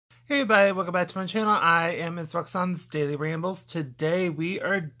Hey everybody, welcome back to my channel. I am Ms. Roxanne's Daily Rambles. Today we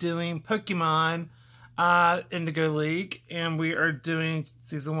are doing Pokemon Indigo League, and we are doing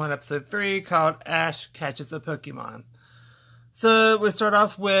Season 1, Episode 3, called Ash Catches a Pokemon. So we start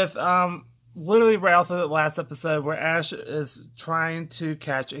off with literally right off of the last episode where Ash is trying to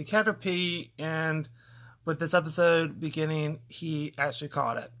catch a Caterpie, and with this episode beginning, he actually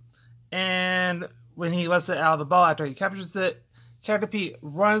caught it. And when he lets it out of the ball after he captures it, Caterpie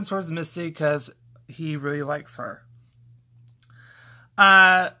runs towards Misty because he really likes her.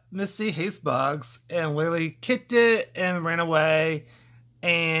 Misty hates bugs and literally kicked it and ran away,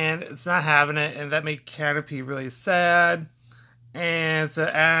 and it's not having it, and that made Caterpie really sad. And so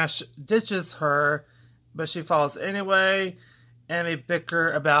Ash ditches her, but she follows anyway, and they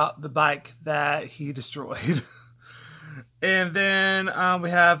bicker about the bike that he destroyed. And then we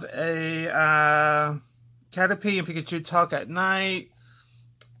have a Caterpie and Pikachu talk at night,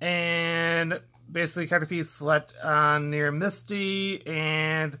 and basically Caterpie slept near Misty,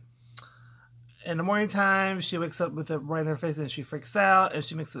 and in the morning time she wakes up with it right in her face and she freaks out and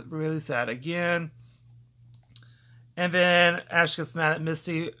she makes it really sad again. And then Ash gets mad at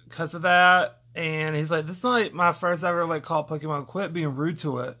Misty because of that, and he's like, this is not like my first ever call Pokemon, quit being rude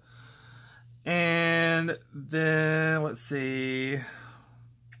to it. And then let's see.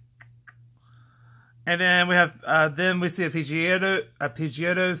 And then we have, then we see a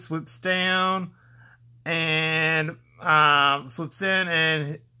Pidgeotto swoops down and swoops in,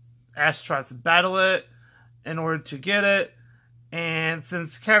 and Ash tries to battle it in order to get it. And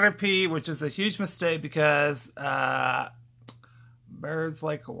since Caterpie, which is a huge mistake because birds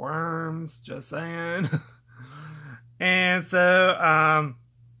like worms, just saying. And so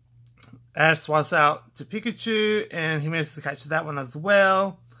Ash swaps out to Pikachu, and he manages to catch that one as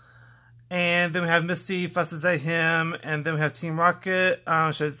well. And then we have Misty fusses at him, and then we have Team Rocket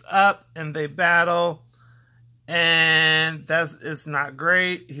shows up, and they battle. And that is not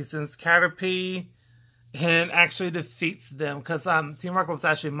great. He sends Caterpie and actually defeats them, because Team Rocket was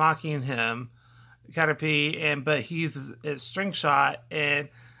actually mocking him, Caterpie, but he uses his string shot and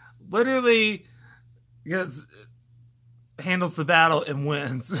literally handles the battle and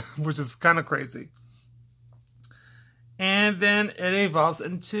wins, which is kind of crazy. And then it evolves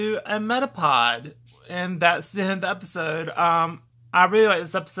into a Metapod. And that's the end of the episode. I really like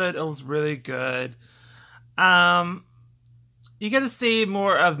this episode. It was really good. You get to see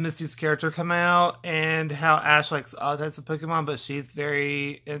more of Misty's character come out, and how Ash likes all types of Pokemon, but she's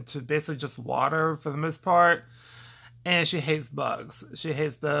very into basically just water for the most part. And she hates bugs. She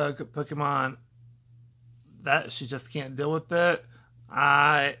hates bug Pokemon. That she just can't deal with it.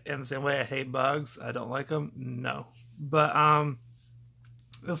 I, in the same way I hate bugs, I don't like them. No. But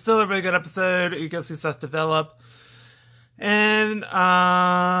it was still a really good episode. You can see stuff develop. And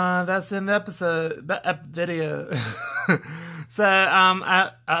that's in the episode, video. So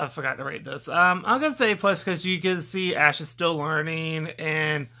I forgot to rate this. I'm gonna say plus, because you can see Ash is still learning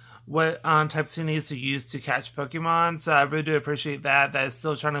and what types he needs to use to catch Pokemon. So I really do appreciate that. That is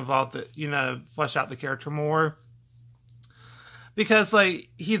still trying to evolve the, flesh out the character more. Because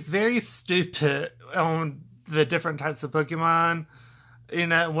he's very stupid on the different types of Pokemon,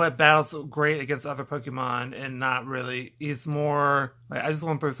 what battles great against other Pokemon, and not really. He's more I just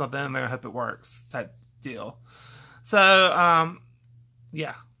want to throw something in there and hope it works type deal. So,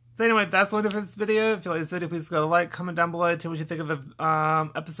 yeah. So anyway, that's one for this video. If you like this video, please go like, comment down below, tell me what you think of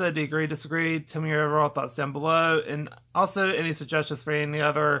the episode. Do you agree, disagree? Tell me your overall thoughts down below. And also, any suggestions for any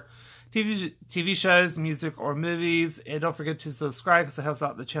other TV shows, music, or movies. And don't forget to subscribe, because it helps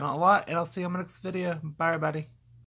out the channel a lot. And I'll see you on my next video. Bye, everybody.